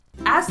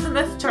As the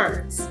Myth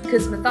Turns.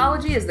 Because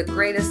mythology is the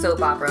greatest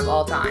soap opera of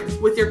all time.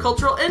 With your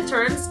cultural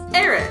interns,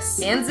 Eris.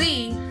 And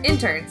Z,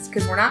 interns,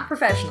 because we're not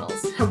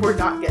professionals. And we're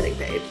not getting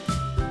paid.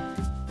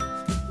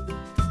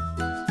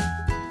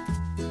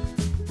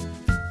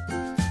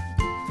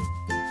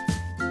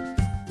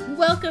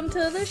 Welcome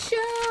to the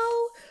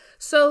show.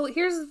 So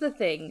here's the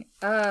thing.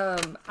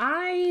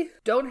 I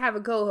don't have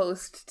a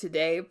co-host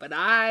today, but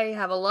I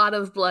have a lot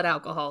of blood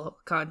alcohol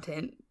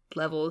content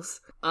levels.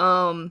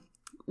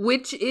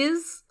 Which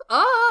is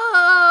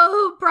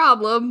a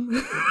problem.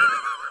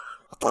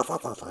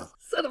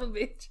 Son of a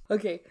bitch.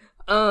 Okay.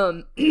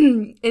 And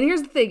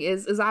here's the thing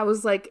is I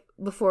was like,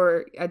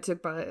 before I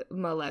took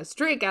my last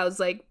drink, I was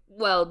like,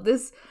 well,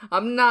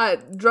 I'm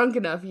not drunk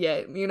enough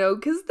yet, you know,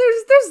 because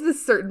there's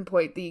this certain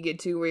point that you get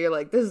to where you're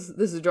like, this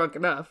is drunk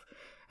enough.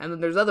 And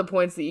then there's other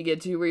points that you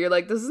get to where you're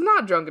like, this is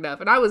not drunk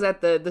enough. And I was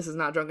at the this is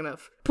not drunk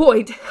enough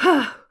point.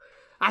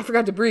 I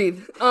forgot to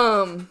breathe.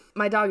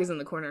 My dog is in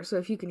the corner, so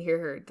if you can hear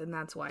her, then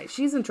that's why.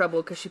 She's in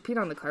trouble because she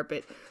peed on the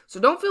carpet. So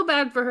don't feel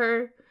bad for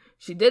her.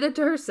 She did it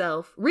to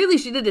herself. Really,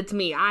 she did it to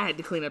me. I had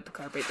to clean up the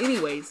carpet.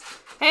 Anyways,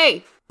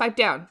 hey, pipe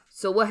down.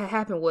 So what had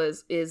happened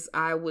is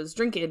I was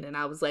drinking, and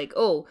I was like,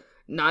 oh,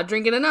 not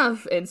drinking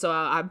enough. And so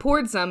I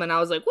poured some, and I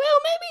was like, well,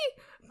 maybe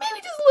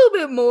just a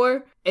little bit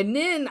more. And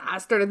then I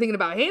started thinking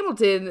about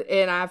Hamilton,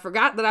 and I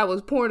forgot that I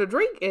was pouring a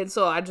drink, and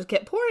so I just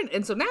kept pouring.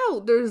 And so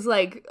now there's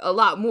like a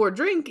lot more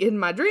drink in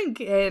my drink,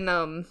 and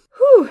I'm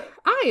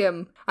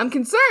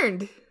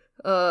concerned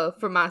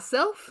for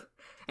myself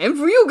and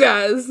for you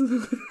guys.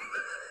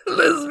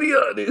 Let's be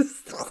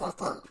honest.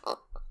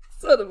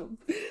 Son of a...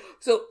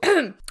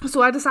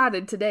 So I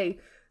decided today,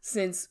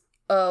 since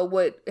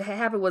what had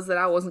happened was that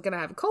I wasn't gonna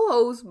have a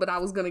co-host, but I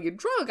was gonna get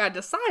drunk. I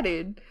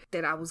decided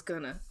that I was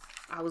gonna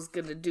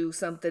do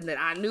something that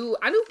I knew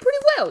pretty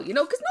well, you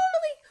know, because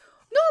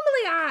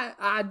normally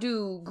I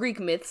do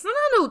Greek myths, and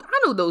I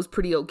know those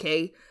pretty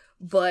okay,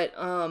 but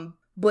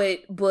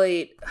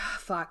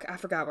fuck, I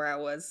forgot where I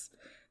was.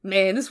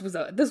 Man, this was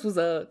a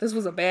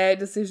bad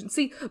decision.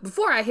 See,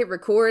 before I hit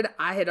record,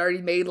 I had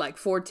already made like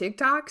 4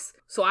 TikToks,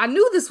 so I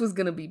knew this was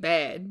gonna be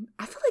bad.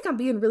 I feel like I'm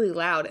being really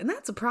loud, and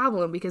that's a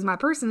problem because my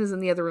person is in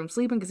the other room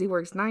sleeping because he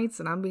works nights,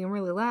 and I'm being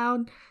really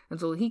loud, and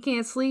so he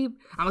can't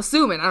sleep. I'm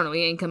assuming, I don't know,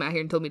 he ain't come out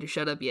here and told me to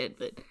shut up yet,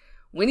 but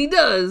when he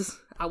does,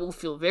 I will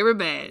feel very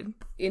bad.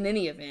 In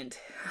any event,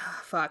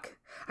 fuck,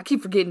 I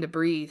keep forgetting to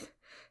breathe.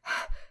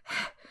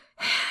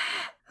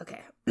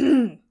 Okay.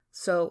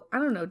 So, I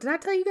don't know. Did I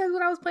tell you guys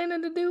what I was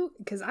planning to do?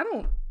 Because I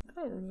don't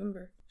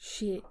remember.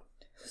 Shit.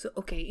 So,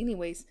 okay,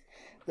 anyways.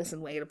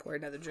 Listen, wait, to pour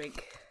another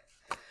drink.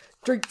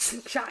 Drink,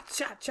 shot.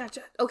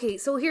 Okay,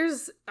 so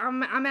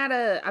I'm at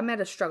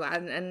a struggle,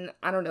 and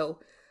I don't know.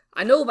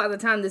 I know by the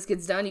time this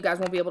gets done, you guys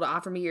won't be able to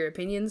offer me your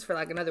opinions for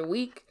like another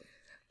week.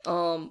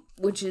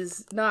 Which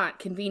is not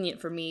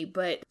convenient for me,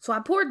 but, so I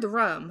poured the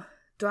rum.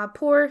 Do I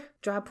pour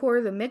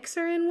the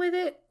mixer in with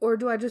it, or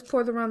do I just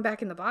pour the rum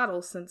back in the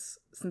bottle since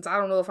I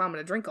don't know if I'm going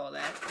to drink all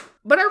that?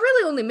 But I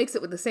really only mix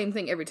it with the same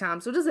thing every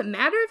time, so does it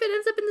matter if it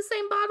ends up in the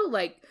same bottle?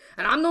 Like,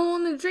 and I'm the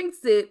one that drinks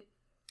it.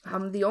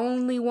 I'm the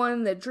only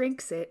one that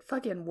drinks it.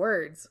 Fucking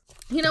words.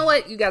 You know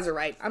what? You guys are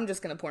right. I'm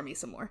just going to pour me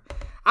some more.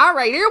 All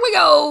right, here we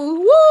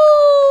go.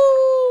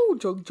 Woo!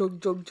 Chug,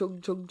 chug, chug,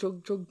 chug, chug,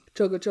 chug, chug,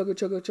 chugga, chugga,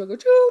 chugga, chugga,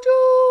 choo,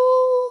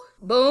 choo.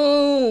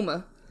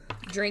 Boom.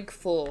 Drink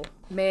full.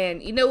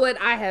 Man, you know what?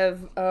 I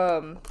have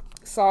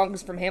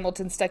songs from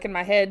Hamilton stuck in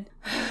my head.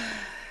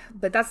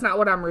 But that's not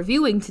what I'm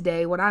reviewing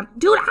today. I'm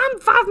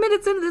 5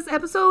 minutes into this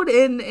episode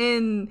and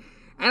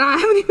I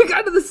haven't even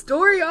got to the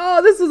story.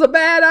 Oh, this was a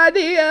bad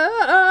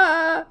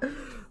idea.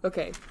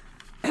 Okay.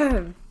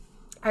 I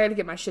gotta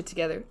get my shit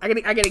together. I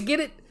gotta get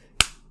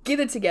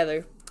it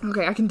together.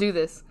 Okay, I can do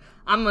this.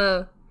 I'm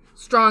a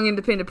strong,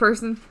 independent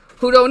person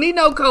who don't need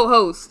no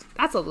co-host.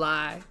 That's a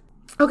lie.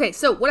 Okay,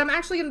 so what I'm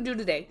actually gonna do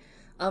today,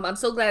 I'm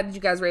so glad that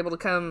you guys were able to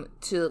come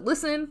to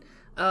listen,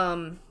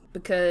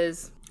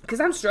 because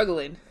I'm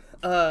struggling,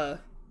 and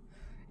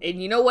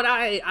you know what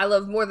I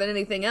love more than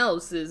anything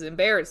else is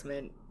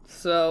embarrassment,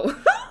 so,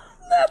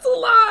 that's a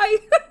lie.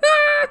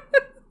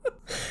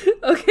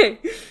 Okay,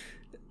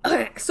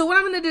 so what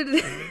I'm gonna do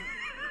today,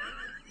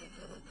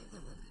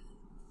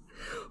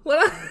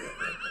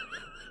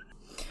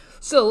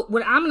 So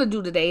what I'm going to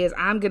do today is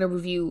I'm going to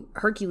review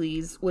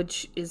Hercules,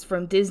 which is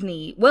from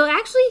Disney. Well,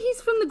 actually,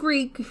 he's from the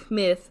Greek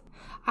myth.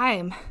 I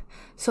am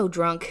so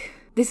drunk.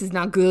 This is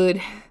not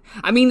good.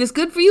 I mean, it's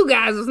good for you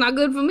guys. It's not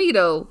good for me,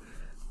 though.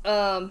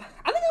 I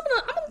think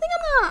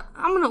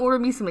I'm gonna order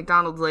me some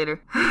McDonald's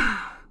later.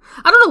 I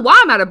don't know why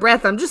I'm out of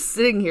breath. I'm just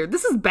sitting here.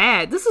 This is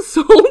bad. This is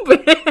so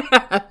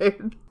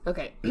bad.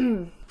 Okay.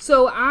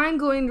 So I'm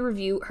going to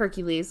review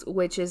Hercules,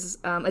 which is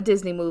a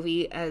Disney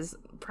movie, as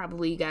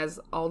probably you guys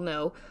all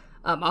know.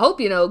 I hope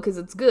you know, because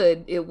it's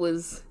good. It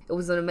was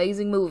an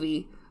amazing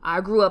movie.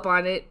 I grew up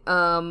on it.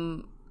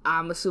 I'm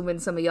assuming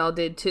some of y'all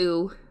did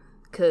too,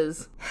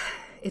 because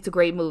it's a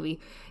great movie.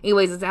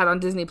 Anyways, it's out on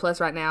Disney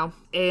Plus right now.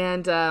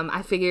 And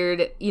I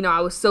figured,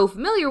 I was so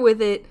familiar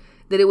with it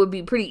that it would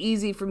be pretty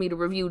easy for me to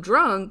review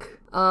drunk.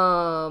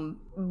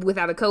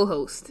 without a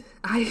co-host.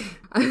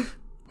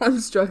 I'm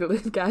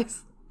struggling,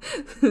 guys.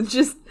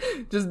 just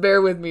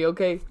bear with me,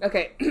 okay?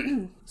 Okay.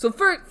 So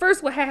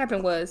first what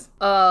happened was,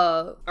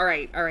 all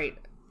right.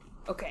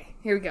 Okay,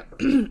 here we go.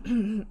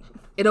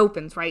 It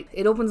opens, right?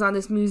 It opens on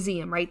this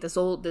museum, right? I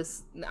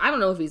don't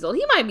know if he's old.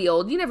 He might be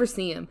old. You never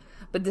see him.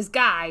 But this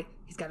guy,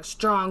 he's got a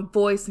strong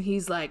voice, and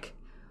he's like,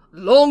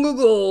 long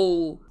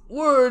ago,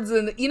 words.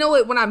 And you know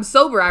what? When I'm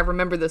sober, I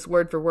remember this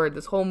word for word,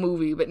 this whole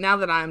movie. But now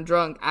that I'm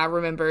drunk, I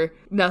remember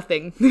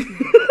nothing.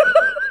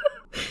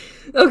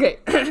 Okay.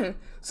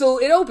 So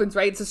it opens,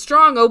 right? It's a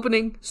strong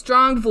opening,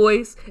 strong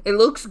voice. It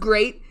looks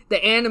great.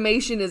 The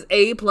animation is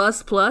A++.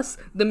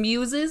 The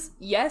muses,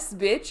 yes,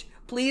 bitch.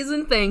 Please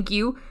and thank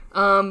you.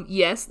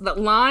 Yes, that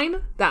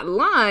line,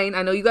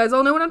 I know you guys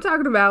all know what I'm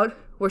talking about,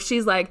 where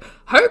she's like,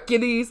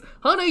 Hercules,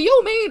 honey,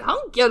 you mean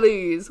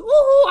Huncules. Ooh,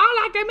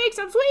 I like to make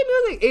some sweet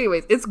music.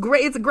 Anyways, it's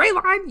great. It's a great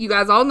line. You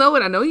guys all know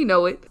it. I know you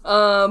know it.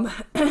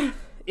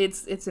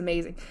 It's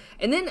amazing.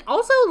 And then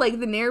also,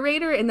 like, the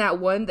narrator in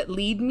that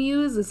lead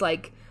muse is,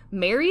 like,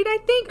 married, I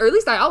think, or at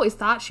least I always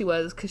thought she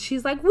was, because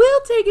she's like,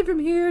 we'll take it from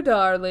here,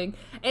 darling.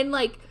 And,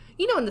 like,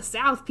 you know, in the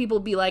South, people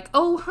be like,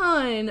 oh,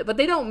 hun, but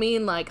they don't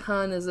mean, like,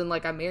 hun as in,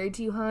 like, I'm married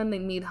to you, hun. They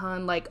mean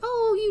hun like,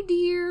 oh, you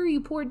dear,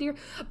 you poor dear.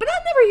 But I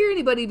never hear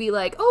anybody be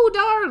like, oh,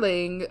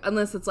 darling,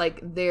 unless it's, like,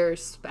 their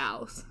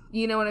spouse.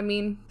 You know what I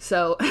mean?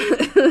 So,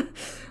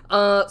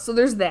 so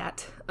there's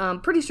that.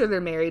 Pretty sure they're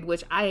married,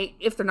 which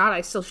if they're not, I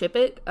still ship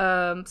it.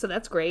 So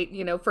that's great.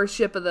 You know, first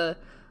ship of the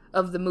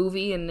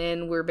movie, and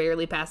then we're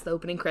barely past the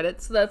opening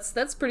credits. So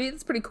that's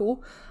pretty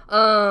cool.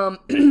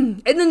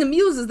 And then the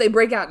muses, they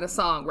break out in a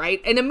song,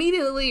 right? And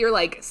immediately you're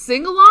like,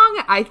 sing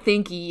along? I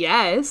think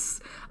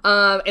yes.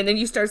 And then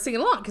you start singing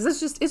along,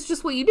 because it's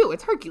just what you do.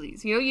 It's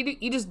Hercules. You know,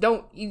 you just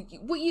don't.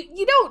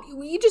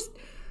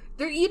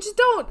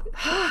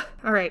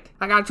 All right,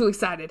 I got too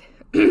excited.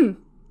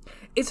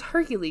 It's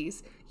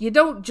Hercules. You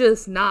don't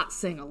just not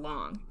sing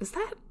along. Is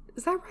that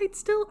right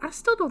still? I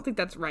still don't think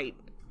that's right.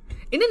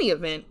 In any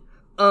event,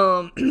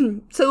 so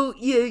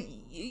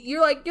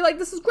you're like,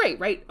 this is great,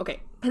 right?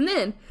 Okay. And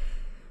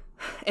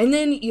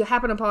then you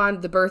happen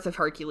upon the birth of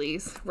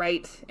Hercules,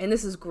 right? And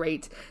this is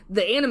great.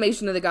 The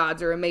animation of the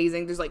gods are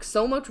amazing. There's like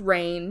so much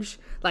range.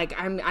 Like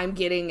I'm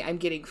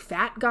getting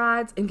fat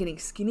gods, I'm getting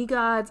skinny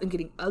gods, I'm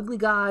getting ugly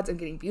gods, I'm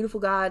getting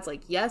beautiful gods.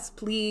 Like, yes,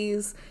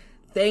 please.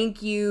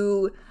 Thank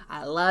you.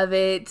 I love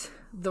it.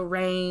 The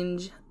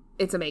range,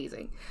 it's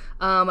amazing.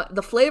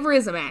 The flavor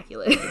is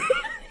immaculate.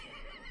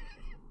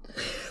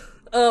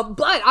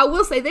 But I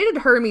will say they did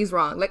Hermes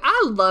wrong. Like,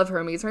 I love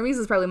Hermes. Hermes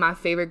is probably my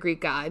favorite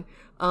Greek god.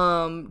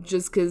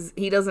 Just because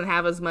he doesn't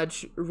have as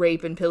much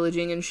rape and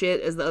pillaging and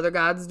shit as the other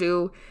gods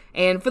do.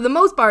 And for the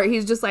most part,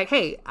 he's just like,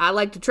 hey, I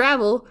like to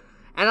travel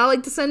and I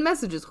like to send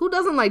messages. Who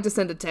doesn't like to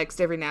send a text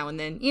every now and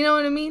then? You know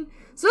what I mean?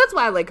 So that's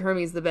why I like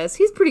Hermes the best.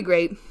 He's pretty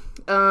great.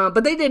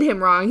 But they did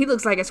him wrong. He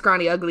looks like a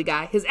scrawny, ugly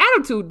guy. His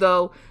attitude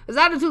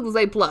was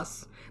A+.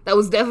 That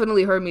was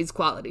definitely Hermes'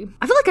 quality.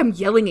 I feel like I'm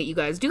yelling at you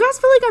guys. Do you guys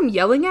feel like I'm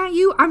yelling at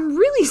you? I'm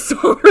really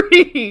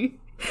sorry.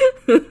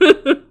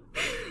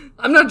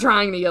 I'm not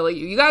trying to yell at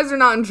you. You guys are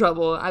not in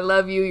trouble. I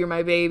love you. You're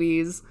my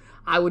babies.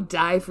 I would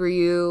die for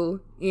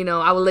you. You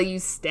know, I would let you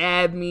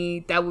stab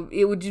me.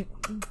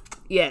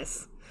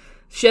 Yes.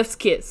 Chef's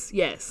kiss.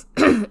 Yes.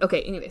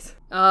 Okay, anyways.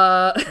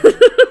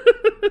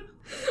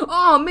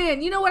 Oh,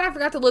 man. You know what I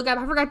forgot to look up?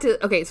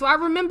 Okay, so I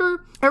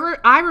remember, I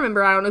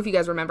don't know if you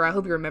guys remember. I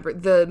hope you remember.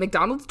 The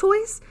McDonald's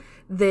toys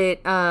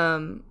that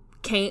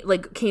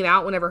came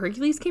out whenever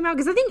Hercules came out.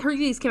 Because I think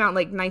Hercules came out in,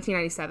 like,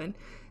 1997.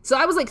 So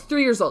I was, like,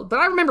 3 years old. But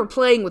I remember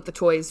playing with the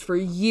toys for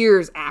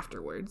years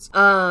afterwards.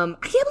 I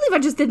can't believe I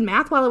just did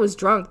math while I was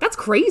drunk. That's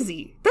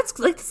crazy. That's,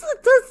 like, this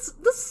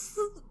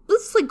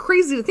is, like,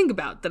 crazy to think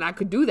about that I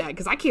could do that.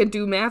 Because I can't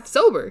do math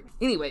sober.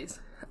 Anyway,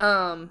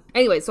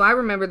 so I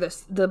remember the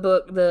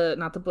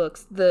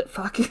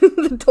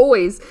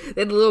toys.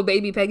 They had the little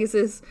baby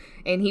Pegasus,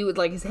 and he would,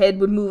 like, his head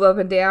would move up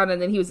and down,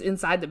 and then he was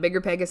inside the bigger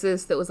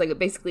Pegasus that was, like,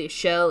 basically a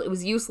shell. It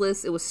was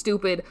useless. It was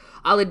stupid.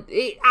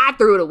 I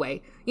threw it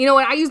away. You know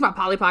what? I used my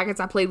Polly Pockets.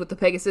 I played with the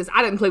Pegasus.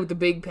 I didn't play with the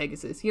big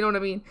Pegasus. You know what I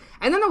mean?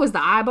 And then there was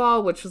the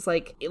eyeball, which was,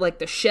 like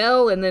the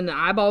shell, and then the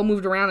eyeball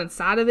moved around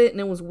inside of it, and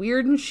it was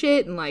weird and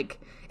shit, and, like,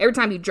 every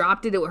time you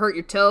dropped it, it would hurt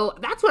your toe.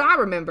 That's what I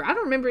remember. I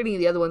don't remember any of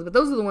the other ones, but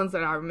those are the ones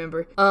that I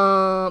remember.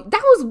 That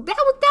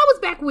was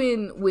back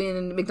when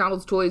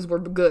McDonald's toys were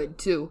good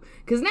too.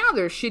 Because now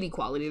they're shitty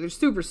quality. They're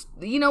super.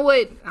 You know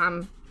what?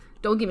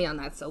 Don't get me on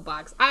that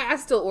soapbox. I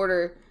still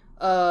order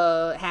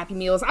Happy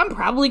Meals. I'm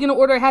probably gonna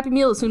order a Happy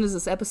Meal as soon as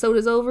this episode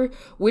is over,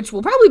 which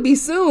will probably be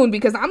soon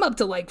because I'm up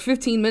to like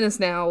 15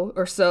 minutes now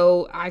or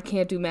so. I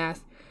can't do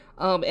math.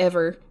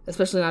 Ever,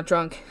 especially not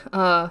drunk.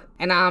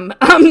 And I'm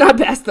not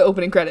past the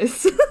opening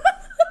credits.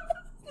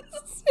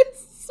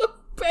 It's so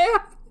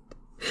bad.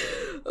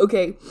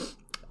 Okay.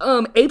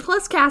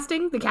 A+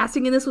 casting. The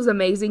casting in this was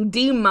amazing.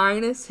 D-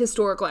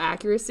 historical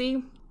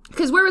accuracy.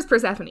 Because where was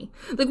Persephone?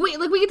 Like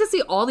we get to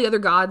see all the other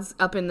gods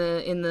up in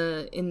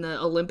the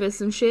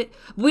Olympus and shit.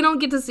 We don't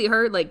get to see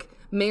her. Like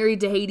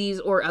married to Hades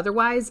or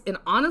otherwise. And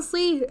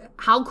honestly,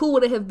 how cool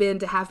would it have been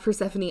to have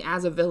Persephone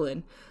as a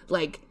villain?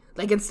 Like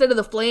instead of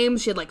the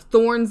flames, she had like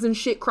thorns and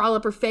shit crawl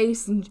up her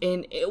face, and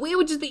it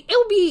would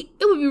be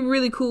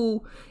really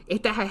cool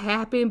if that had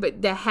happened,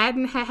 but that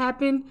hadn't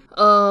happened.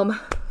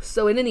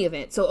 So in any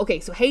event, so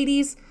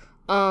Hades,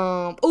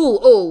 hold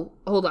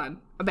on.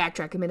 I'll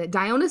backtrack a minute.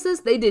 Dionysus,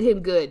 they did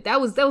him good.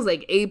 That was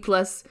like A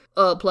plus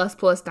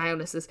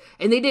Dionysus.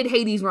 And they did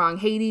Hades wrong.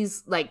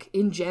 Hades, like,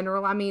 in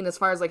general, I mean, as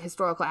far as like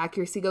historical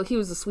accuracy go, he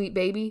was a sweet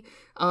baby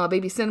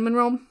cinnamon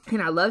roll,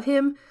 and I love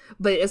him.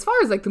 But as far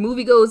as like the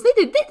movie goes, they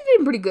did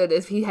him pretty good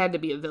if he had to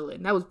be a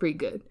villain. That was pretty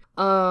good.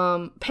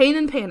 Pain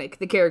and Panic,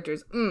 the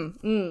characters.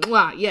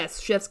 Wow, yes,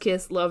 Chef's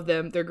Kiss, love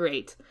them. They're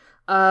great.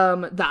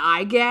 The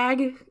eye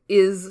gag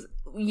is,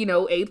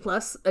 A+,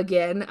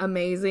 again,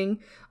 amazing,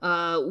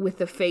 with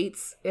the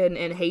fates and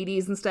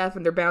Hades and stuff,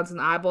 and they're bouncing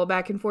the eyeball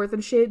back and forth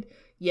and shit.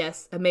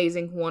 Yes,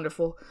 amazing,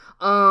 wonderful.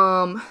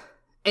 And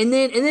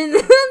then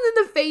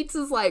the fates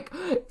is like,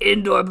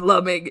 indoor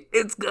plumbing,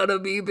 it's gonna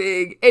be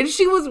big. And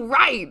she was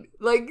right.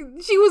 Like,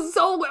 she was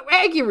so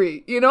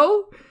accurate,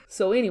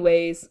 So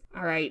anyways,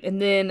 all right. And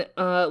then,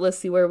 let's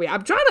see, where are we?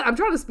 I'm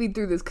trying to speed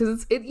through this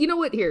because you know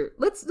what? Here,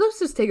 let's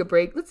just take a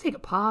break. Let's take a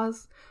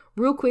pause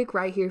real quick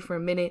right here for a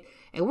minute.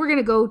 And we're going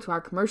to go to our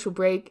commercial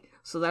break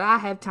so that I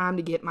have time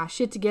to get my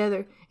shit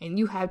together and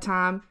you have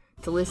time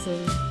to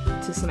listen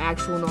to some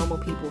actual normal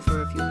people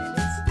for a few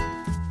minutes.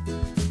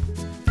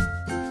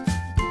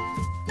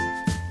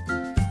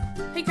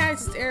 Hey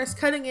guys, it's Eris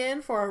cutting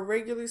in for our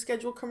regularly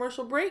scheduled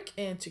commercial break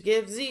and to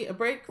give Z a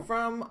break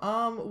from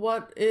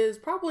what is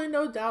probably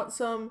no doubt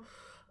some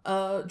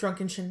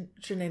drunken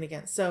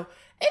shenanigans. So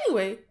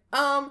anyway,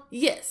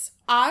 yes,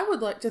 I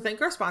would like to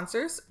thank our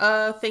sponsors.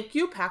 Thank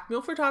you, Pack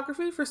Mule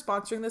Photography, for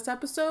sponsoring this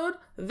episode.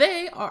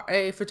 They are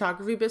a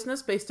photography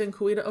business based in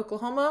Coweta,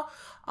 Oklahoma.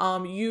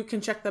 You can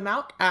check them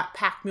out at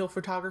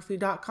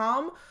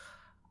packmulephotography.com.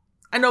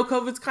 I know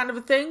COVID's kind of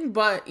a thing,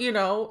 but,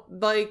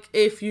 like,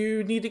 if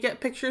you need to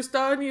get pictures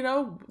done,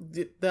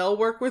 they'll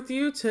work with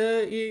you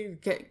to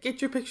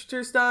get your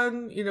pictures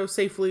done,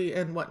 safely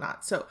and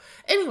whatnot. So,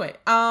 anyway,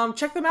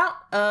 check them out.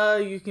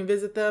 You can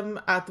visit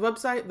them at the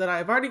website that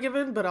I've already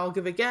given, but I'll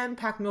give again,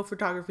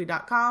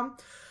 packmulephotography.com.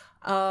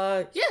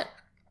 Yeah.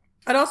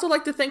 I'd also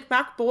like to thank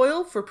Mac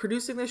Boyle for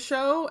producing this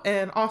show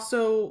and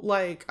also,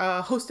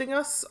 hosting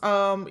us,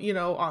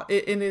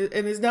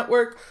 in his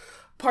network,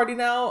 Party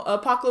Now,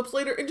 Apocalypse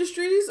Later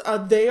Industries.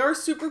 They are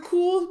super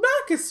cool.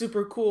 Mac is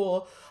super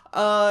cool.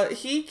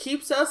 He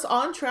keeps us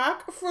on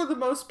track for the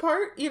most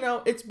part.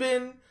 It's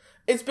been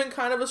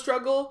kind of a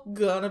struggle,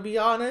 gonna be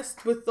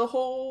honest, with the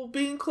whole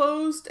being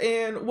closed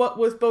and what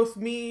with both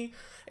me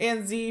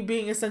and Z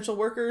being essential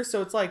workers.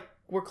 So it's like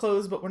we're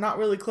closed, but we're not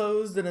really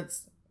closed, and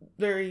it's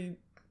very,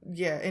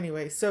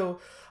 anyway. So,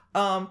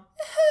 let's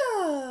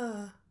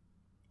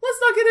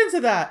not get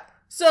into that.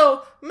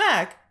 So,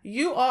 Mac,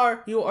 you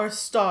are a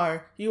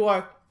star. You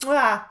are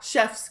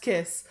chef's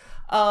kiss.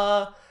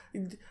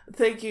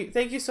 Thank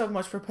you so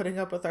much for putting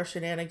up with our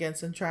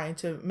shenanigans and trying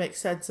to make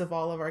sense of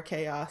all of our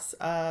chaos.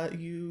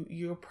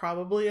 You're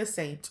probably a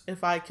saint.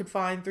 If I could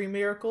find 3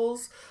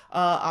 miracles,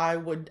 I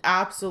would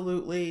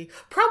absolutely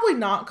probably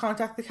not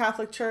contact the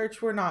Catholic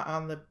Church. We're not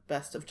on the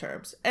best of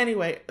terms.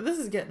 Anyway, this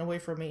is getting away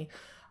from me.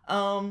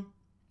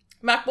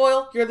 Mac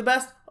Boyle, you're the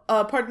best.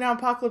 Party Now,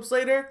 Apocalypse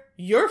Later,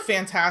 you're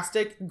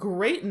fantastic.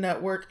 Great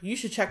network. You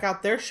should check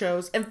out their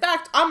shows. In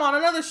fact, I'm on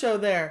another show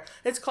there.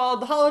 It's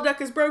called The Holodeck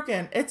is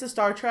Broken. It's a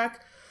Star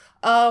Trek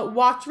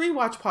watch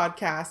rewatch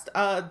podcast.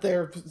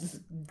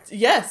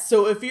 Yes,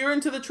 so if you're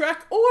into the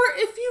Trek, or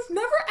if you've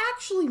never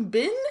actually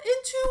been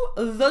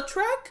into the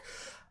Trek,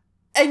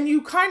 and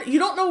you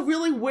don't know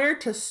really where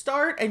to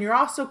start, and you're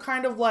also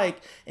kind of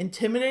like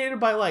intimidated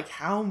by like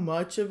how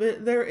much of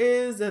it there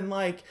is, and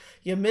like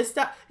you missed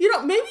out,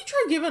 maybe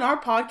try giving our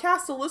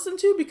podcast a listen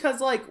to, because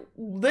like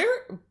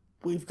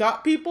we've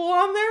got people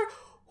on there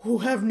who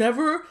have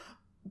never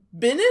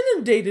been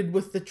inundated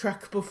with the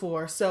Trek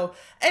before. So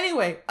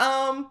anyway,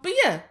 but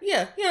yeah,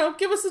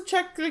 give us a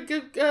check.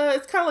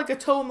 It's kind of like a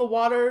toe in the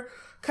water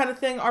kind of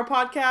thing, our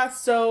podcast.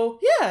 So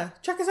yeah,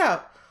 check us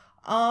out.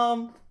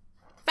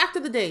 Fact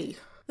of the day.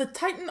 The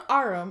Titan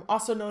arum,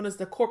 also known as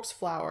the corpse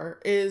flower,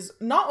 is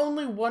not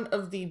only one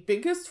of the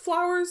biggest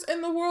flowers in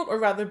the world, or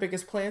rather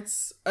biggest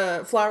plants,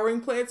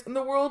 flowering plants in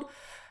the world,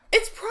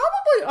 it's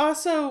probably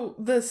also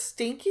the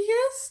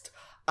stinkiest.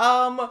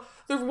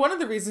 One of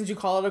the reasons you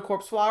call it a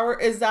corpse flower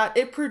is that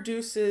it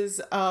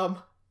produces a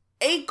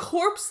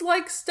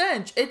corpse-like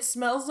stench. It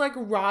smells like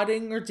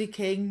rotting or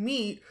decaying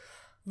meat,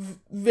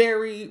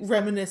 very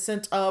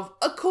reminiscent of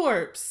a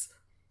corpse.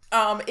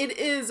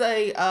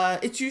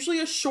 It's usually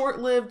a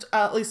short-lived,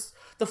 at least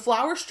the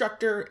flower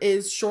structure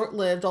is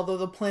short-lived, although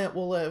the plant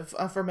will live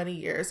for many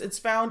years. It's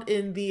found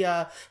in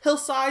the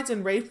hillsides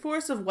and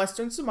rainforests of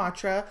Western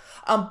Sumatra,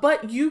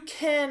 but you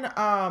can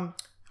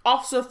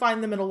also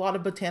find them in a lot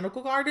of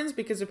botanical gardens,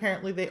 because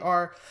apparently they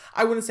are,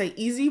 I wouldn't say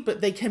easy,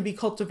 but they can be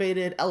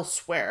cultivated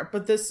elsewhere.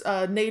 But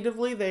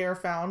natively they are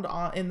found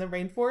in the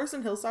rainforests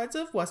and hillsides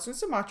of Western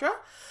Sumatra.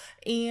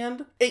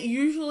 and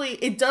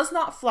it does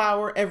not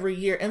flower every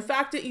year. In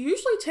fact, it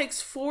usually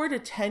takes 4 to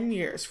 10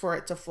 years for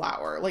it to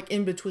flower, like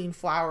in between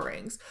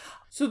flowerings.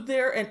 So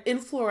they're an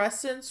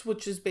inflorescence,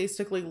 which is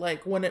basically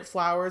like when it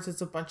flowers,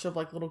 it's a bunch of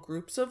like little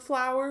groups of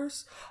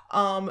flowers.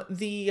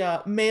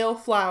 The male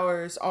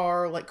flowers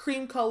are like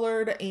cream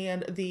colored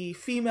and the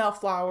female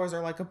flowers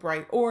are like a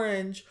bright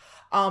orange.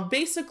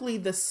 Basically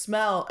the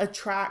smell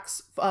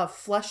attracts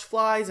flesh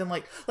flies and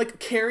like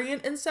carrion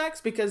insects,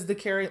 because the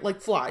carrion,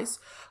 like flies,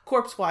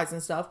 corpse flies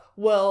and stuff,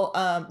 will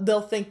they'll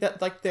think that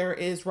like there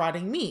is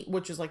rotting meat,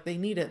 which is like they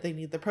need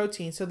the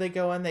protein, so they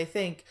go and they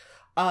think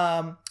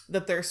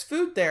that there's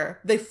food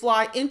there. They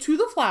fly into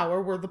the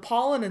flower where the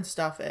pollen and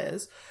stuff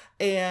is,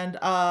 and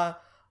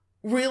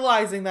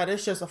realizing that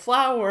it's just a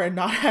flower and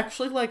not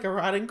actually like a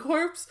rotting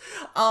corpse,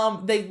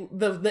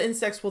 the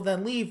insects will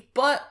then leave.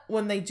 But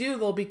when they do,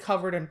 they'll be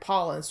covered in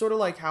pollen, sort of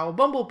like how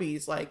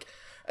bumblebees like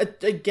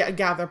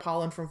gather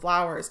pollen from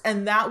flowers,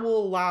 and that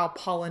will allow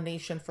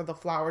pollination for the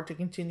flower to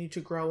continue to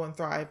grow and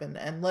thrive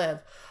and live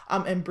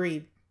and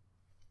breed.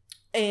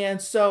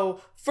 And so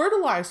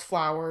fertilized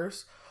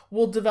flowers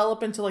will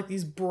develop into like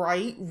these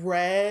bright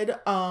red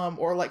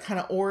or like kind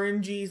of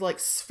orangey like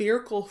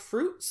spherical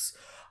fruits.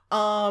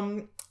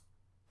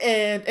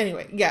 And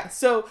anyway, yeah,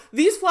 so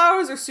these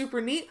flowers are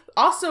super neat.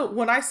 Also,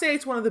 when I say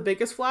it's one of the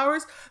biggest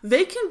flowers,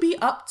 they can be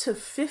up to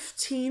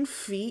 15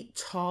 feet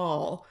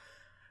tall.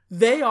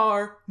 They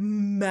are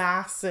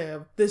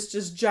massive. This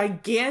just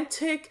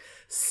gigantic,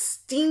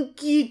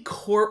 stinky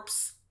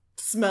corpse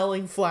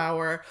smelling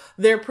flower.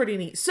 They're pretty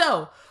neat.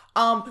 So,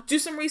 do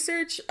some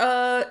research,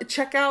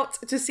 check out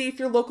to see if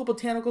your local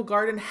botanical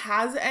garden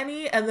has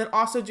any, and then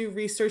also do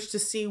research to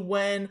see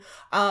when,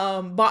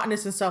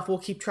 botanists and stuff will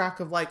keep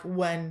track of like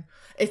when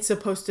it's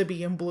supposed to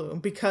be in bloom,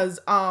 because,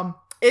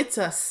 it's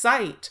a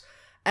sight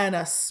and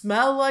a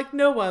smell like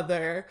no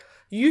other.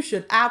 You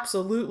should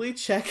absolutely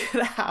check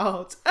it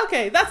out.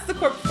 Okay, that's the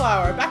corpse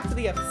flower. Back to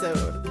the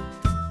episode.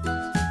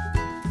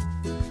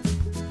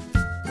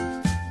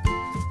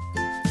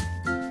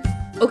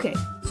 Okay,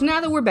 so now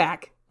that we're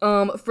back,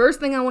 first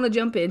thing I want to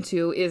jump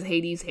into is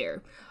Hades'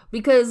 hair,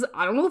 because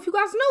I don't know if you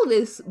guys know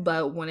this,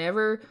 but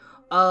whenever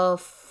a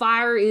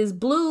fire is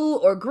blue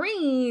or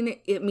green,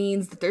 it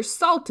means that there's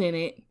salt in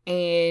it,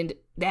 and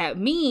that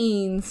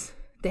means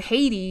the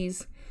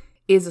Hades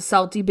is a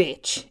salty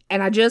bitch,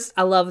 and I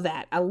love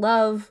that. I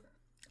love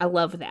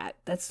that.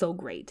 That's so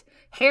great.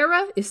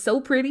 Hera is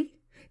so pretty.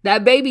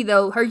 That baby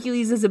though,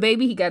 Hercules is a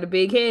baby. He got a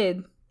big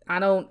head. I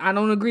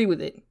don't agree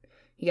with it.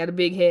 He got a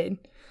big head.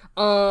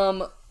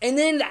 And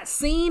then that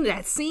scene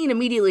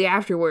immediately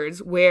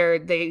afterwards where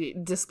they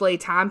display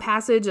time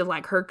passage of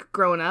like Herc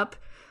growing up,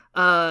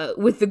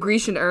 with the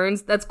Grecian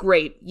urns. That's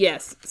great.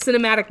 Yes.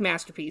 Cinematic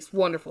masterpiece.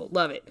 Wonderful.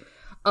 Love it.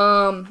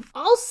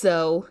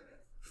 Also,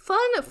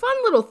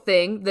 fun little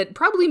thing that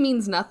probably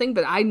means nothing,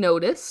 but I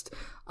noticed,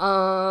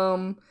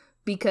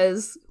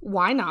 because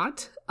why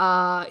not?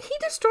 He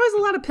destroys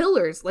a lot of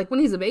pillars. Like when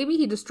he's a baby,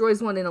 he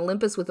destroys one in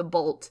Olympus with a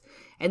bolt.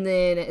 And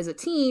then as a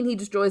teen, he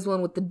destroys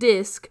one with the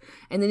disc.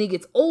 And then he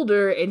gets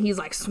older and he's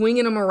like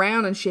swinging them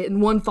around and shit. And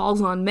one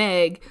falls on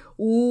Meg.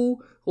 Ooh,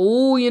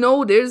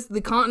 there's the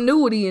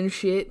continuity and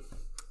shit.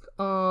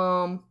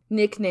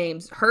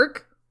 Nicknames.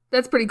 Herc.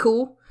 That's pretty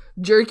cool.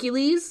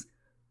 Jercules.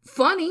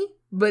 Funny,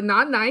 but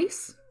not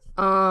nice.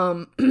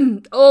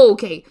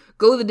 Okay.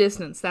 Go the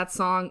Distance. That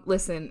song.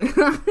 Listen.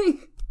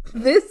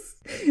 This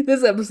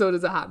episode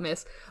is a hot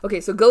mess. Okay,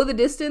 so Go the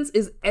Distance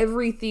is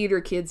every theater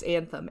kid's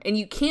anthem. And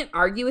you can't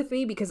argue with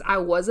me because I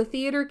was a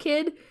theater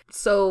kid.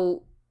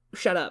 So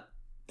shut up.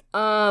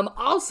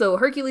 Also,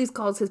 Hercules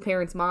calls his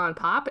parents Ma and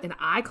Pop, and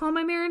I call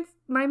my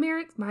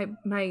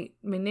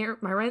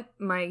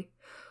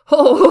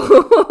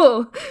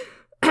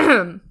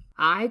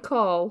I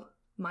call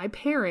my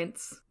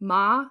parents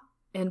Ma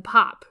and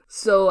Pop.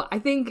 So I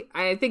think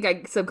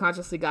I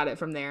subconsciously got it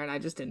from there and I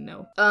just didn't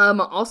know.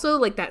 Also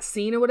like that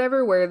scene or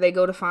whatever where they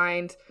go to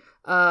find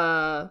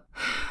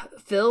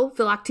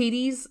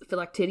Philoctetes.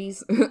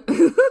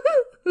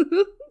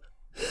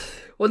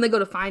 When they go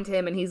to find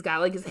him and he's got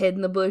like his head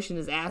in the bush and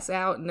his ass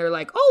out and they're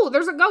like, "Oh,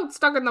 there's a goat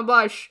stuck in the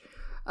bush.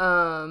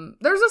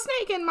 There's a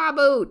snake in my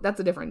boot." That's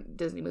a different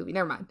Disney movie.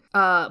 Never mind.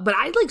 But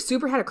I like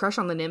super had a crush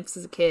on the nymphs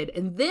as a kid.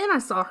 And then I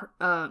saw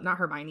not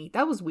Hermione.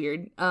 That was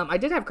weird. I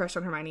did have a crush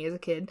on Hermione as a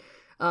kid.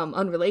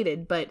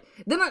 Unrelated. But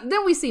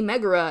then we see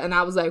Megara and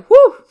I was like,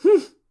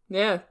 whoo,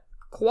 yeah,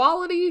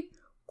 quality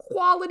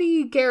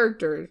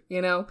character,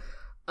 you know?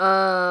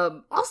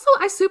 Also,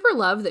 I super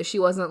love that she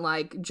wasn't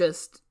like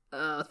just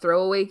a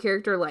throwaway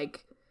character,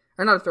 like,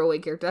 or not a throwaway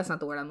character, that's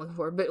not the word I'm looking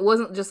for, but it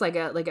wasn't just like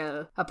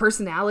a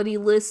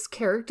personality-less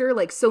character.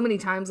 Like so many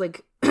times,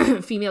 like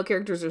female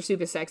characters are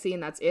super sexy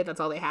and that's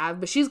all they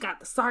have, but she's got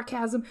the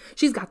sarcasm,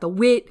 she's got the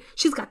wit,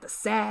 she's got the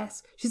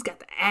sass, she's got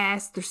the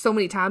ass. There's so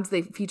many times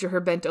they feature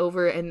her bent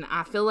over, and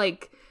I feel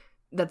like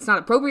that's not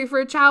appropriate for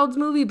a child's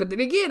movie, but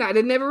then again, I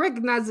never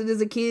recognized it as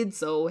a kid,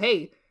 so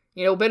hey,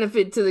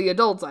 benefit to the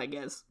adults, I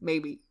guess.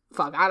 Maybe.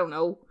 Fuck, I don't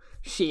know.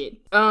 Shit.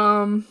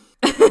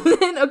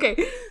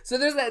 Okay, so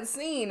there's that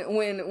scene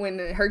when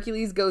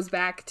Hercules goes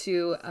back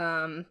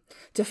to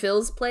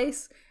Phil's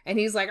place, and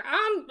he's like,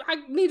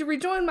 I need to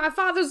rejoin my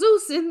father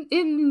Zeus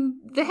in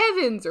the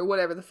heavens, or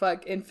whatever the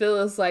fuck. And Phil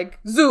is like,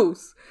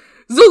 Zeus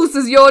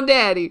is your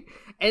daddy.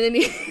 And then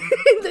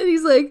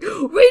he's like,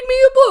 read me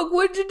a book.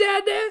 What'd your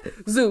dad do?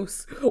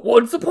 Zeus.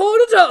 Once upon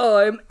a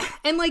time.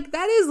 And like,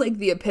 that is like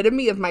the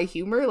epitome of my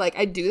humor. Like,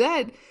 I do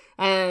that.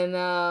 And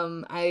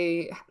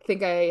I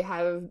think I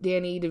have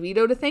Danny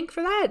DeVito to thank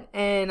for that.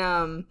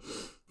 And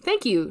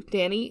thank you,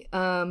 Danny.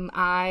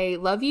 I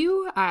love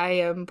you. I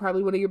am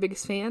probably one of your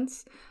biggest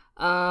fans.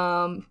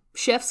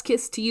 Chef's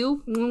kiss to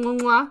you. Mwah, mwah,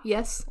 mwah.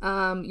 Yes,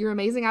 you're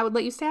amazing. I would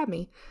let you stab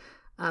me.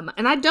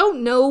 And I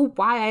don't know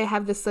why I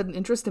have this sudden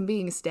interest in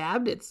being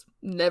stabbed. It's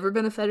never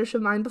been a fetish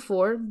of mine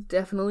before.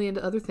 Definitely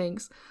into other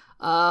things.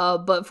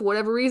 But for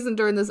whatever reason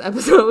during this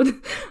episode,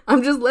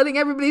 I'm just letting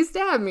everybody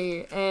stab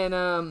me. And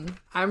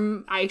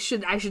I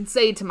should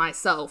say to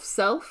myself,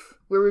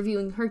 we're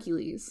reviewing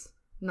Hercules,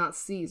 not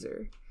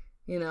Caesar.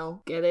 You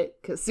know, get it?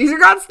 Because Caesar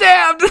got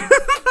stabbed.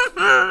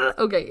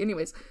 Okay,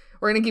 anyways,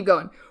 we're gonna keep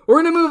going.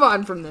 We're gonna move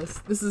on from this.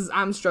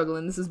 I'm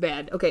struggling. This is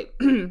bad. Okay.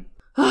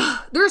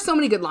 There are so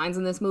many good lines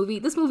in this movie.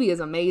 This movie is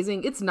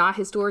amazing. It's not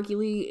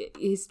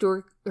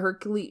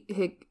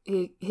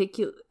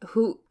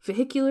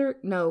vehicular.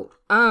 No.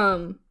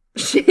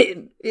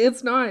 Shit.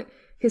 It's not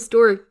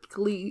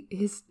historically.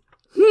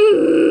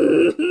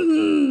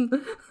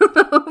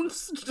 I'm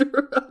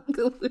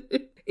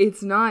struggling.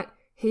 It's not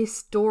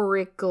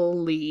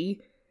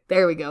historically.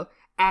 There we go.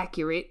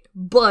 Accurate,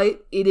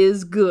 but it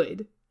is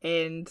good,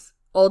 and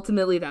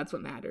ultimately that's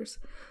what matters.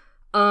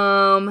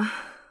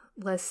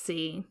 Let's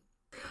see.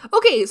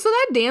 Okay, so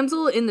that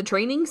damsel in the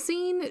training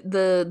scene,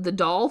 the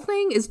doll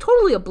thing, is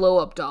totally a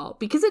blow-up doll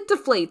because it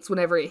deflates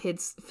whenever it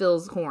hits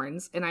Phil's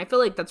horns, and I feel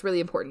like that's really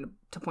important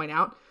to point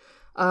out,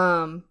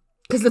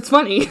 because it's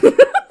funny.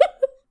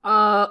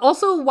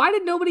 Also, why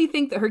did nobody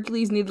think that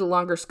Hercules needed a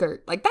longer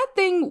skirt? Like, that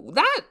thing,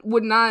 that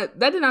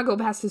did not go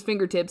past his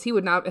fingertips. He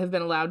would not have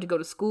been allowed to go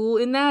to school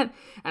in that,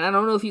 and I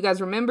don't know if you guys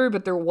remember,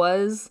 but there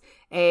was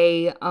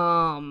a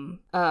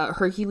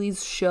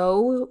Hercules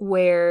show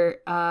where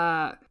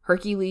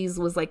Hercules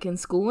was like in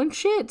school and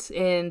shit,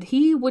 and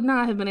he would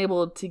not have been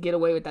able to get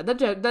away with that.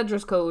 That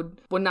dress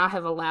code would not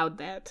have allowed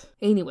that.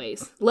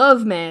 Anyways,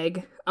 love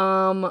Meg.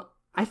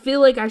 I feel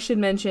like I should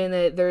mention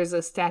that there's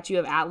a statue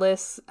of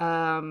Atlas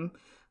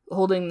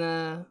holding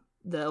the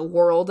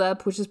world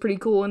up, which is pretty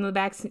cool in the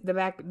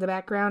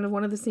background of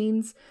one of the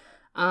scenes.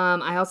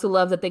 I also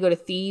love that they go to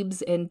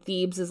Thebes, and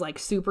Thebes is like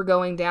super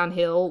going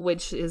downhill,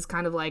 which is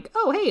kind of like,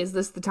 oh, hey, is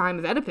this the time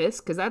of Oedipus?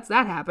 Because that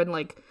happened,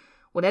 like,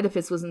 when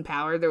Oedipus was in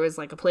power, there was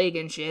like a plague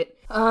and shit.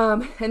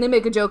 And they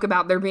make a joke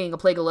about there being a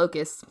plague of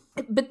locusts.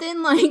 But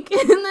then like,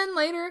 and then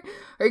later,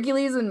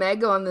 Hercules and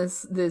Meg go on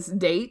this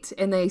date,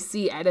 and they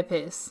see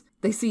Oedipus.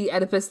 They see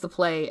Oedipus the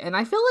play. And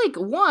I feel like,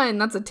 one,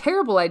 that's a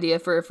terrible idea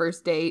for a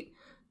first date.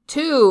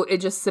 Two, it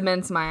just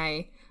cements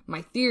my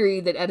theory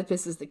that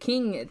Oedipus is the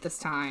king at this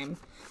time.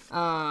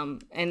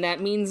 And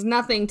that means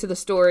nothing to the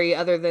story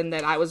other than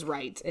that I was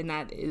right. And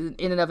that in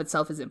and of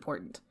itself is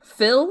important.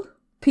 Phil,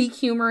 peak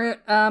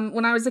humor.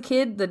 When I was a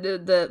kid,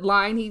 the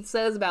line he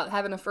says about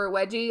having a fur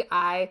wedgie,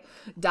 I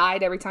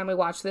died every time I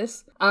watched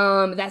this.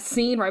 That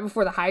scene right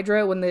before the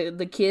Hydra when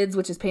the kids,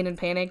 which is Pain and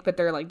Panic, but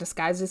they're like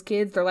disguised as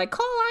kids, they're like,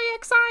 call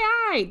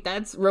IXII.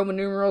 That's Roman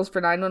numerals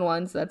for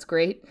 911, so that's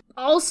great.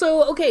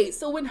 Also, okay,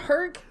 so when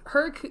Herc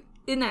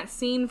in that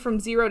scene from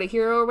Zero to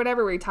Hero or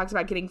whatever, where he talks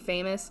about getting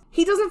famous,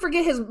 he doesn't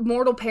forget his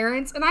mortal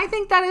parents, and I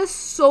think that is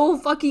so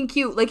fucking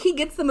cute. Like, he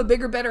gets them a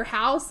bigger, better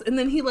house, and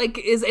then he, like,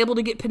 is able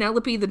to get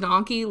Penelope the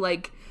donkey,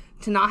 like,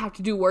 to not have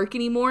to do work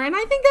anymore, and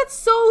I think that's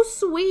so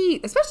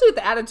sweet, especially with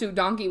the attitude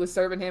Donkey was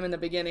serving him in the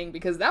beginning,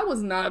 because that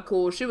was not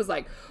cool. She was,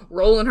 like,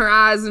 rolling her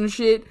eyes and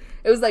shit.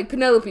 It was like,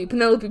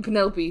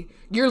 Penelope,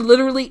 you're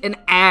literally an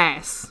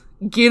ass.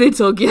 Get it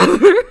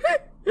together.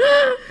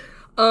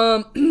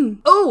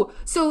 Oh,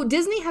 so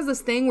Disney has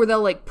this thing where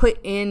they'll like put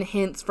in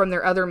hints from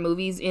their other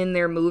movies in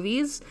their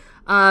movies.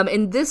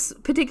 And this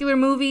particular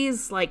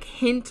movie's like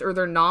hint or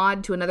their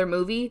nod to another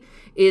movie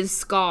is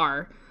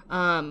Scar.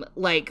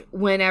 Like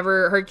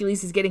whenever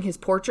Hercules is getting his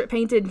portrait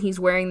painted and he's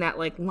wearing that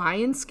like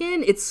lion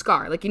skin, it's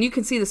Scar. Like, and you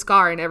can see the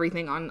scar and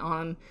everything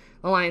on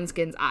the lion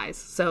skin's eyes.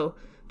 So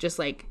just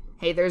like,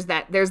 hey, there's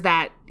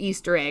that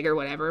Easter egg or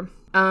whatever.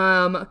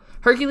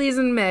 Hercules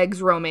and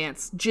Meg's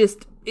romance,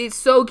 just, it's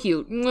so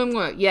cute.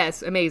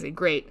 Yes, amazing,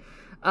 great.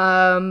 They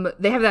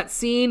have that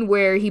scene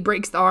where he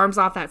breaks the arms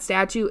off that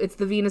statue. It's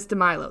the Venus de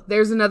Milo.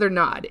 There's another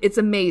nod. It's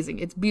amazing.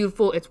 It's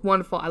beautiful. It's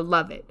wonderful. I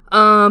love it.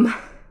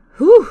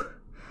 Whew.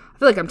 I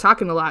feel like I'm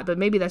talking a lot, but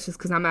maybe that's just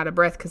because I'm out of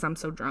breath because I'm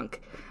so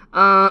drunk.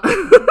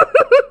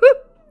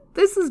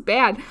 This is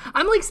bad.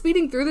 I'm like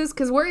speeding through this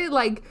because we're at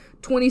like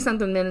 20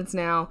 something minutes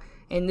now,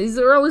 and these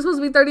are only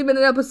supposed to be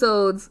 30-minute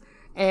episodes.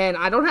 And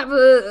I don't have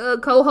a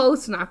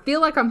co-host, and I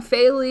feel like I'm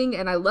failing,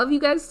 and I love you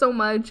guys so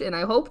much, and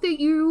I hope that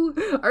you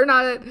are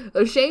not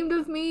ashamed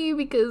of me,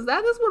 because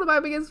that is one of my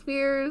biggest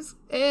fears,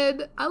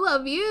 and I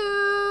love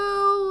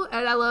you,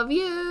 and I love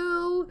you,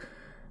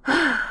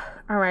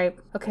 All right.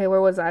 Okay,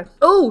 where was I?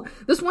 Oh,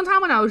 this one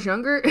time when I was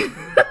younger,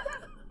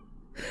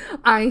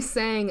 I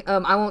sang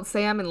I Won't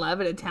Say I'm in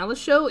Love at a talent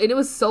show, and it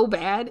was so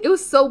bad. It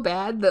was so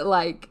bad that,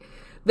 like,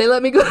 they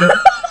let me go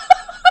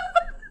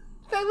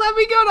they let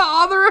me go to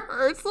all the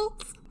rehearsals,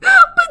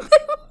 but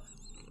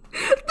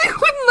they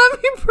wouldn't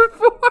let me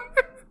perform.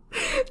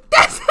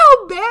 That's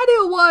how bad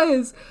it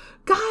was.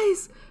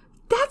 Guys,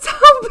 that's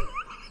how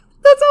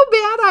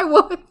bad I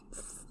was.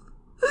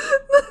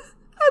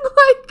 And,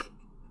 like,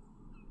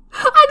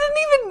 I didn't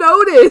even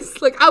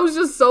notice. Like, I was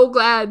just so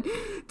glad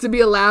to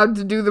be allowed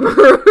to do the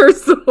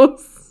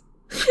rehearsals.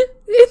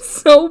 It's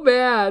so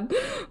bad.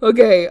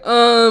 Okay,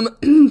 all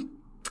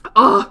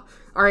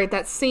right,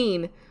 that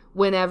scene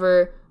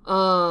whenever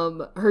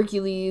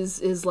Hercules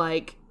is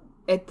like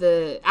at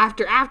the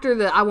after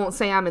the I Won't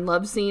Say I'm in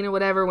Love scene or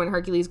whatever, when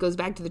Hercules goes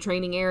back to the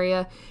training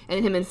area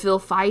and him and Phil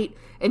fight,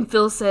 and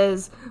Phil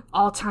says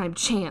all-time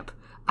champ.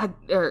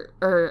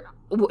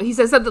 He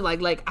says something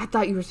like I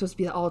thought you were supposed to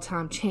be the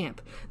all-time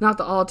champ, not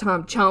the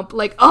all-time chump.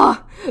 Like, the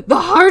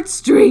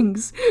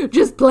heartstrings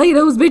just play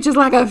those bitches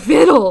like a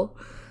fiddle.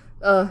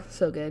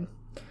 So good.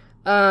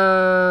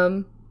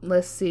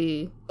 Let's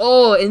see.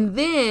 Oh, and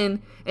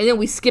then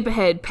we skip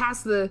ahead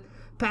past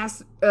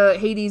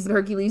Hades and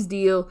Hercules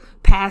deal,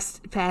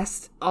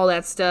 past all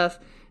that stuff,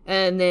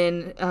 and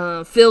then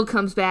Phil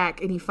comes back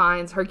and he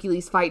finds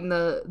Hercules fighting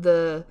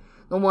the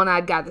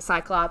one-eyed guy, the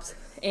Cyclops,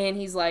 and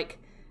he's like,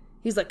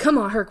 come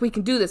on, Herc, we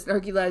can do this. And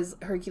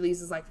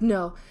Hercules is like,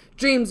 no,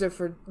 dreams are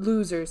for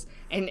losers.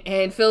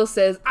 And Phil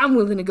says, I'm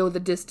willing to go the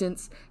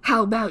distance.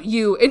 How about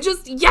you? And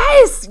just,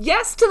 yes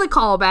to the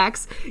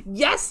callbacks.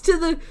 Yes to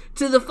the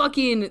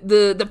fucking,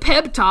 the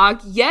pep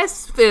talk.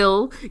 Yes,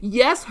 Phil.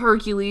 Yes,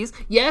 Hercules.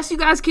 Yes, you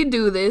guys can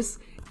do this.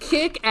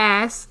 Kick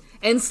ass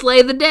and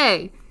slay the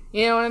day.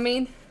 You know what I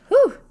mean?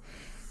 Whew.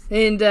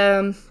 And,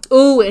 and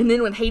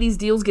then when Hades'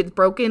 deals gets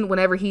broken,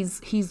 whenever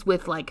he's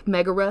with, like,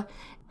 Megara,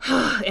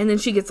 and then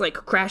she gets, like,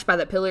 crashed by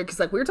that pillar, because,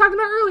 like we were talking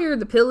about earlier,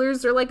 the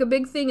pillars are, like, a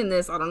big thing in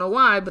this. I don't know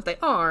why, but they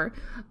are.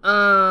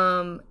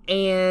 And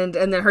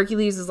then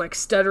Hercules is, like,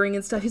 stuttering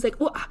and stuff. He's like,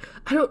 well,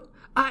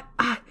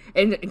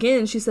 and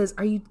again, she says,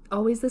 are you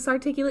always this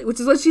articulate?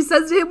 Which is what she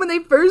says to him when they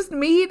first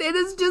meet. It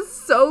is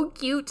just so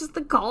cute, just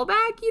the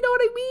callback, you know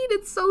what I mean?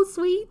 It's so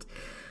sweet.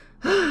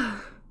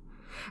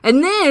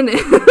 And then...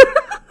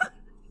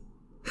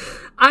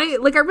 I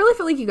really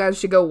feel like you guys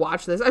should go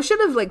watch this. I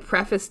should have, like,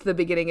 prefaced the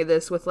beginning of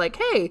this with, like,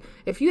 hey,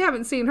 if you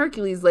haven't seen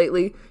Hercules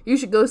lately, you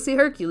should go see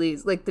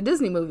Hercules, like, the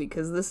Disney movie,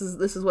 because this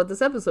is what this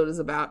episode is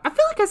about. I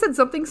feel like I said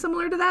something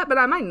similar to that, but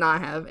I might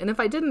not have. And if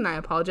I didn't, I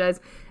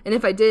apologize. And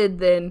if I did,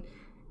 then,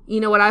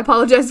 you know what, I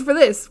apologize for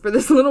this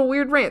little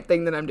weird rant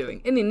thing that I'm doing.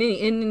 In any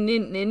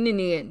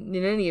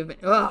event.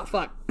 Oh,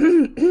 fuck.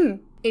 In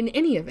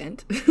any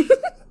event.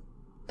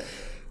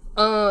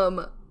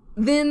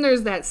 Then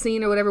there's that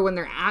scene or whatever when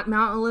they're at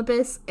Mount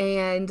Olympus,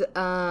 and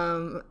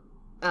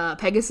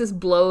Pegasus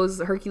blows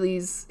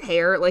Hercules'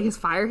 hair, like his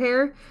fire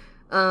hair,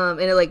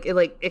 and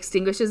it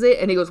extinguishes it,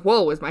 and he goes,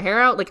 whoa, is my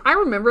hair out? Like, I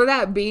remember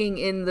that being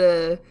in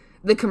the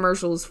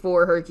commercials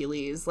for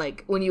Hercules,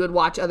 like when you would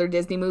watch other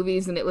Disney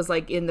movies and it was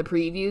like in the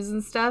previews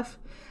and stuff.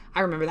 I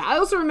remember that. I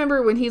also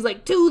remember when he's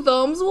like 2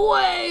 thumbs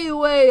way,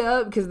 way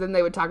up, because then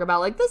they would talk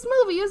about, like, this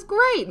movie is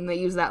great, and they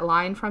use that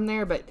line from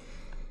there, but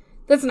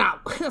That's not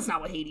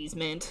what Hades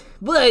meant,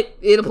 but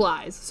it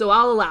applies, so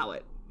I'll allow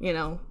it. You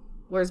know,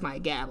 where's my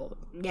gavel?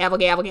 Gavel,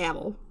 gavel,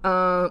 gavel.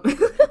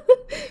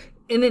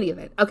 In any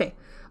event, okay.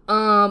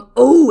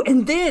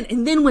 And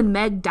then when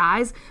Meg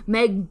dies,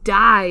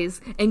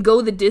 and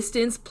Go the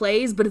Distance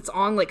plays, but it's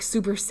on, like,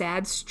 super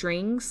sad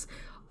strings.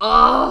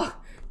 That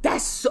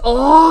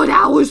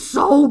was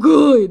so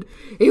good.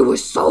 It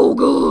was so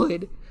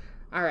good.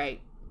 All right.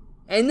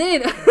 And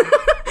then,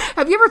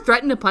 have you ever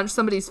threatened to punch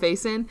somebody's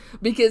face in?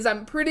 Because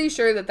I'm pretty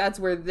sure that that's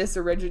where this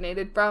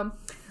originated from.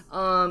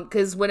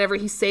 Because whenever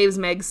he saves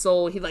Meg's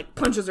soul, he, like,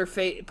 punches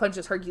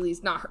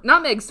Hercules, not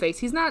Meg's face.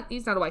 He's not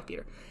a wife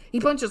beater. He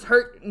punches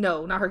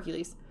not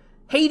Hercules.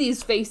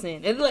 Hades' face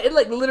in. It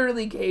like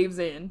literally caves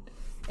in.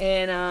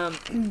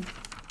 And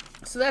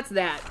so that's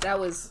that. That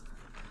was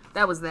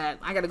that.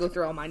 I got to go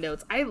through all my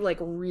notes. I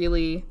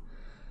really,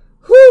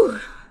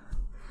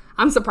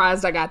 I'm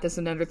surprised I got this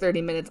in under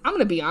 30 minutes. I'm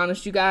gonna be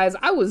honest, you guys.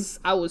 I was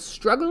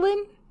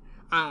struggling.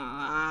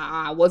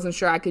 I wasn't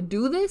sure I could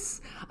do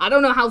this. I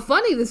don't know how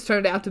funny this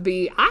turned out to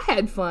be. I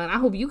had fun. I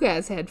hope you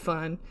guys had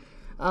fun.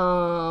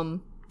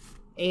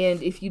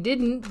 And if you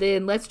didn't,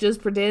 then let's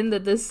just pretend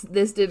that this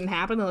didn't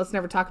happen, and let's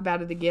never talk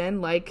about it again.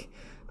 Like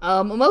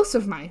most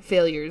of my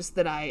failures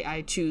that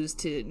I choose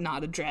to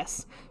not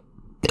address.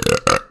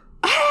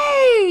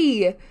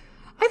 Hey,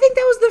 I think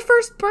that was the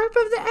first burp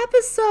of the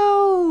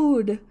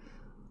episode.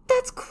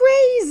 That's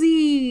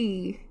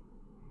crazy.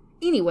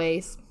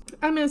 Anyways,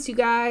 I miss you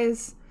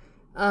guys.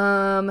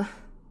 I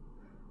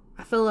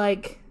feel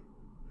like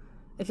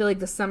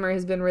the summer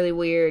has been really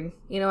weird.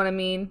 You know what I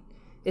mean?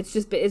 It's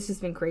just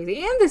been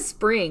crazy. And the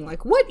spring,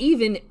 like, what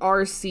even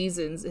are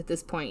seasons at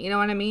this point? You know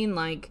what I mean?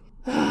 Like,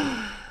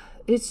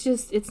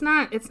 it's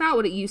not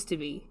what it used to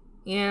be,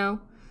 you know?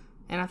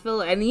 And I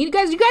feel, and you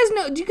guys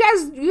know, you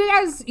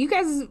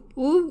guys,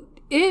 ooh,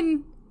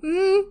 in,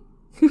 do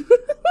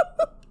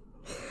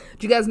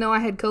you guys know I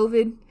had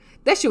COVID?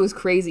 That shit was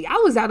crazy. I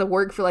was out of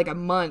work for like a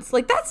month.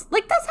 Like that's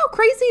how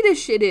crazy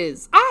this shit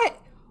is. I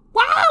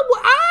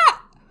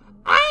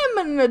am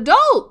an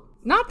adult.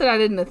 Not that I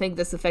didn't think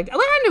this affected,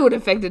 like I knew it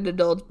affected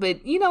adults,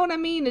 but you know what I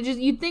mean? It just,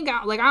 you'd think,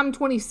 I'm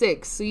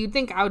 26, so you'd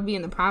think I would be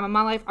in the prime of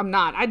my life. I'm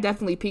not. I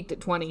definitely peaked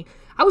at 20.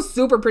 I was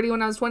super pretty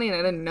when I was 20 and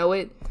I didn't know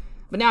it.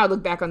 But now I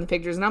look back on the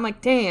pictures and I'm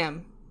like,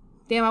 damn,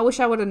 I wish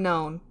I would have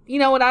known. You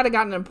know what? I'd have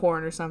gotten in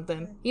porn or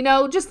something. You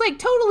know, just like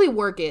totally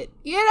work it,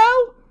 you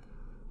know?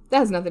 That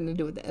has nothing to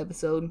do with the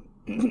episode.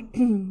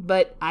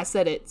 But I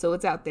said it, so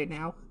it's out there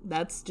now.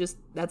 That's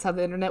how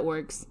the internet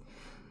works.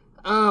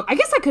 I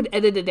guess I could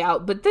edit it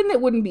out, but then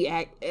it wouldn't be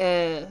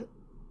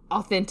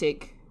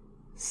authentic.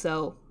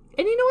 So,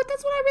 and you know what?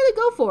 That's what I really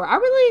go for. I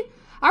really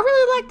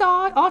like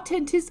the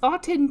authenticity.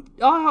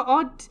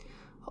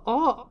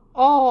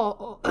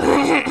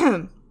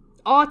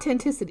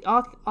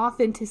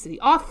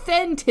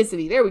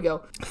 There we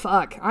go.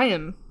 Fuck,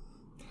 I'm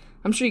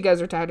sure you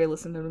guys are tired of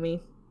listening to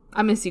me.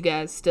 I miss you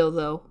guys still,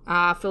 though.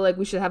 I feel like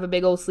we should have a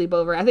big old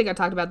sleepover. I think I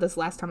talked about this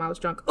last time I was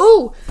drunk.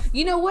 Oh,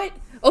 you know what?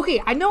 Okay,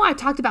 I know I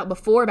talked about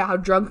before about how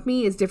drunk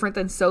me is different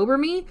than sober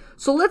me.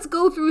 So let's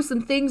go through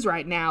some things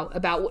right now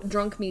about what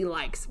drunk me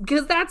likes.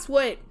 Because that's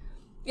what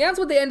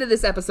the end of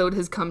this episode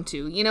has come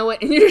to. You know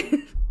what?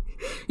 You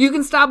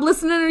can stop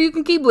listening or you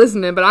can keep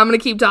listening, but I'm going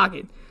to keep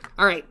talking.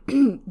 All right,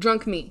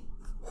 drunk me.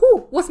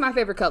 Whew, what's my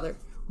favorite color?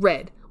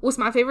 Red. What's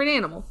my favorite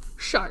animal?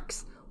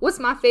 Sharks. What's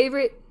my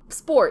favorite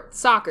sport?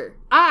 Soccer.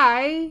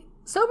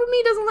 Sober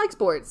me doesn't like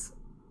sports.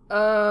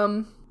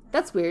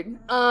 That's weird.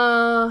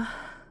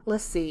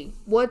 Let's see.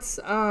 What's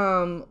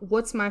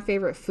my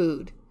favorite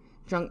food?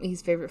 Drunk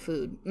me's favorite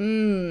food.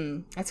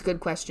 That's a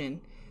good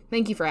question.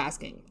 Thank you for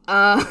asking.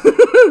 I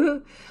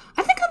think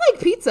I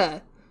like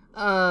pizza.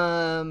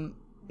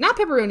 Not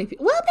pepperoni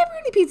pizza. Well,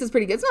 pepperoni pizza is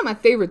pretty good. It's not my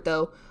favorite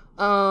though.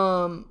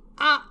 No,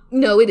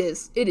 it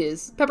is.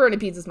 Pepperoni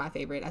pizza is my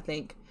favorite, I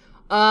think.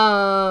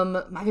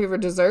 My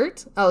favorite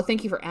dessert? Oh,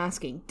 thank you for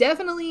asking.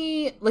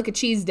 Definitely like a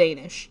cheese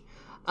Danish.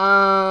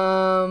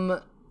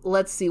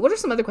 Let's see. What are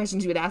some other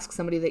questions you would ask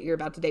somebody that you're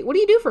about to date? What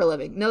do you do for a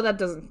living? No, that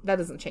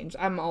doesn't change.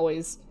 I'm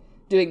always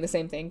doing the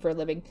same thing for a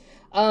living.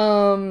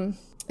 And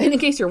in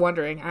case you're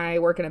wondering, I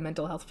work in a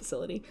mental health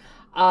facility.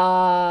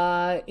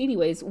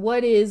 Anyways,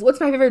 what's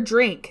my favorite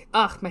drink?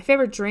 Ugh, my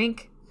favorite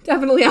drink?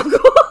 Definitely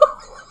alcohol.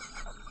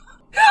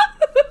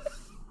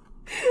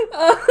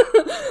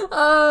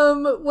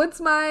 What's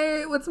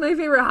my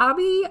favorite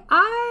hobby?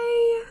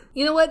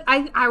 You know what?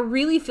 I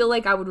really feel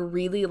like I would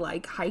really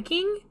like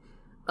hiking.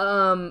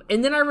 And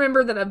then I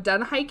remember that I've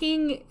done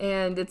hiking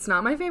and it's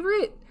not my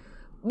favorite.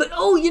 But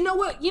oh, you know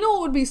what? You know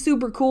what would be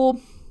super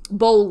cool?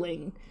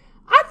 Bowling.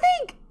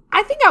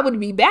 I think I would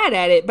be bad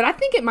at it, but I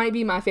think it might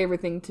be my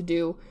favorite thing to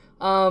do.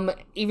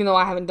 Even though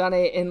I haven't done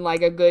it in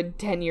like a good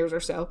 10 years or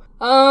so.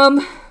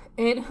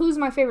 And who's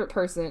my favorite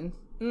person?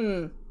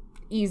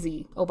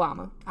 Easy.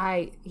 Obama.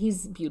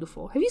 He's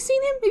beautiful. Have you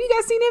seen him? Have you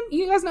guys seen him?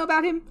 You guys know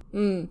about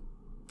him?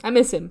 I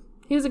miss him.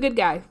 He was a good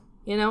guy.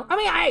 You know? I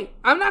mean,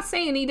 I'm not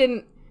saying he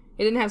didn't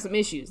have some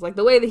issues. Like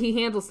the way that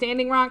he handled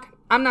Standing Rock,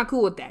 I'm not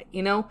cool with that,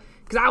 you know?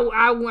 Because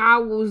I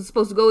was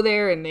supposed to go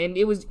there and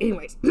it was,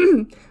 anyways,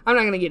 I'm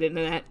not going to get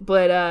into that.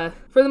 But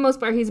for the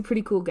most part, he's a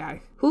pretty cool guy.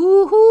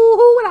 Who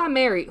would I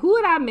marry? Who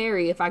would I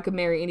marry if I could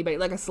marry anybody?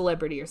 Like a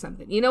celebrity or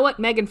something. You know what?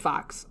 Megan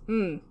Fox.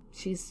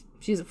 She's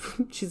a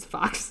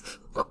fox.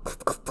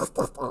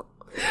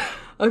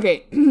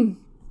 Okay.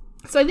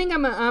 So I think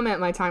I'm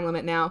at my time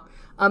limit now.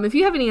 If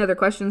you have any other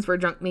questions for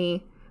Drunk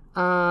Me,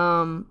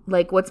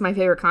 like what's my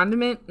favorite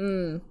condiment?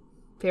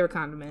 Favorite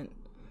condiment.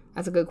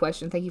 That's a good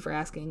question. Thank you for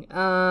asking.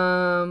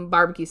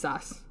 Barbecue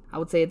sauce. I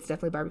would say it's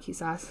definitely barbecue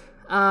sauce.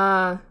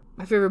 My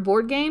favorite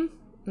board game?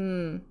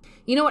 You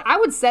know what? I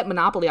would set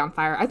Monopoly on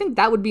fire. I think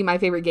that would be my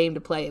favorite game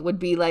to play. It would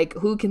be like,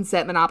 who can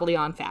set Monopoly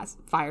on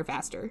fire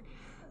faster?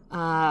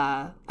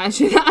 I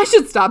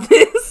should stop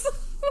this.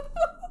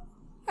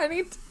 I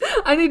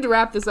need to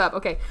wrap this up.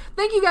 Okay.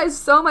 Thank you guys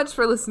so much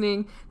for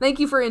listening. Thank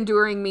you for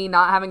enduring me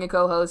not having a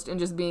co-host and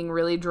just being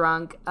really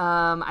drunk.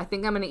 I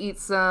think I'm going to eat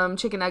some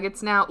chicken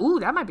nuggets now. Ooh,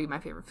 that might be my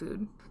favorite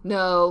food.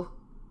 No,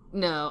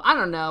 I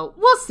don't know.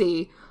 We'll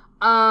see.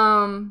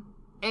 And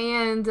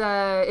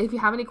if you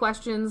have any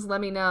questions,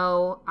 let me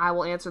know. I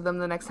will answer them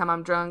the next time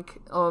I'm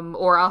drunk.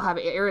 Or I'll have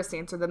Eris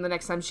answer them the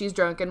next time she's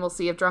drunk, and we'll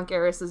see if drunk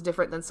Eris is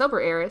different than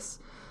sober Eris.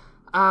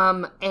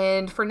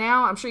 And for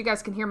now, I'm sure you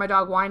guys can hear my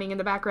dog whining in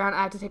the background.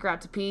 I have to take her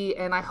out to pee,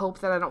 and I hope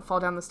that I don't fall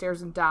down the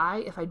stairs and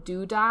die. If I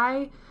do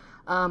die,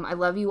 I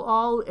love you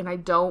all, and I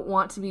don't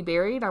want to be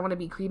buried. I want to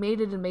be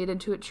cremated and made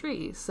into a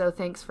tree. So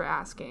thanks for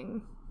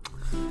asking.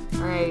 All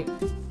right.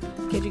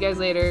 Catch you guys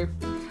later.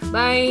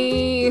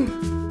 Bye.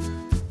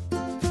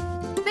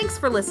 Thanks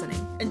for listening.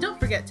 And don't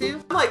forget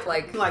to like.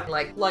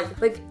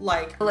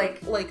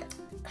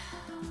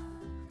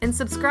 And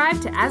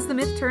subscribe to As the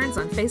Myth Turns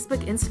on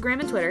Facebook,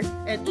 Instagram, and Twitter.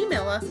 And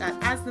email us at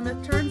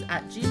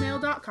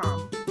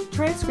asthemythturns@gmail.com.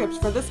 transcripts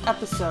for this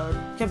episode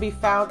can be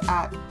found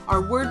at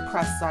our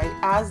WordPress site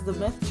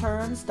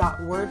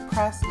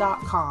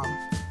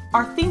asthemythturns.wordpress.com.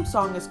 Our theme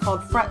song is called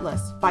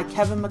Fretless by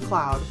Kevin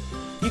MacLeod.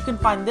 You can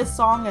find this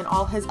song and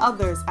all his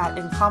others at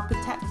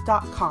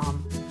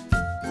incompetech.com.